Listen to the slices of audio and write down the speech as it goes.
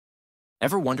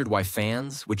Ever wondered why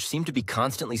fans, which seem to be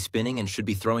constantly spinning and should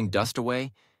be throwing dust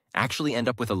away, actually end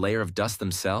up with a layer of dust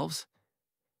themselves?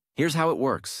 Here's how it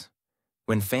works.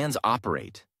 When fans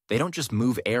operate, they don't just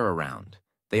move air around,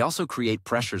 they also create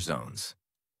pressure zones.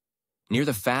 Near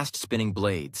the fast-spinning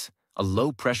blades, a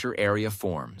low-pressure area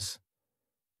forms.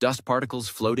 Dust particles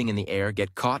floating in the air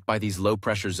get caught by these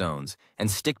low-pressure zones and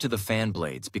stick to the fan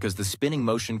blades because the spinning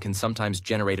motion can sometimes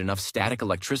generate enough static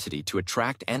electricity to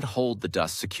attract and hold the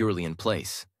dust securely in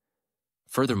place.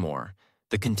 Furthermore,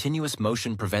 the continuous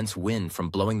motion prevents wind from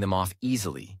blowing them off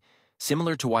easily,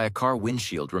 similar to why a car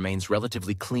windshield remains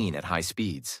relatively clean at high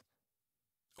speeds.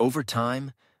 Over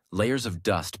time, layers of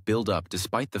dust build up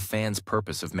despite the fan's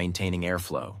purpose of maintaining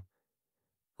airflow.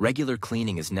 Regular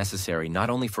cleaning is necessary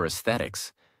not only for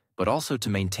aesthetics, but also to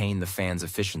maintain the fan's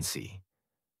efficiency.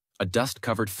 A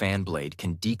dust-covered fan blade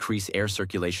can decrease air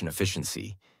circulation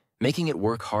efficiency, making it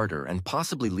work harder and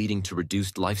possibly leading to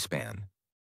reduced lifespan.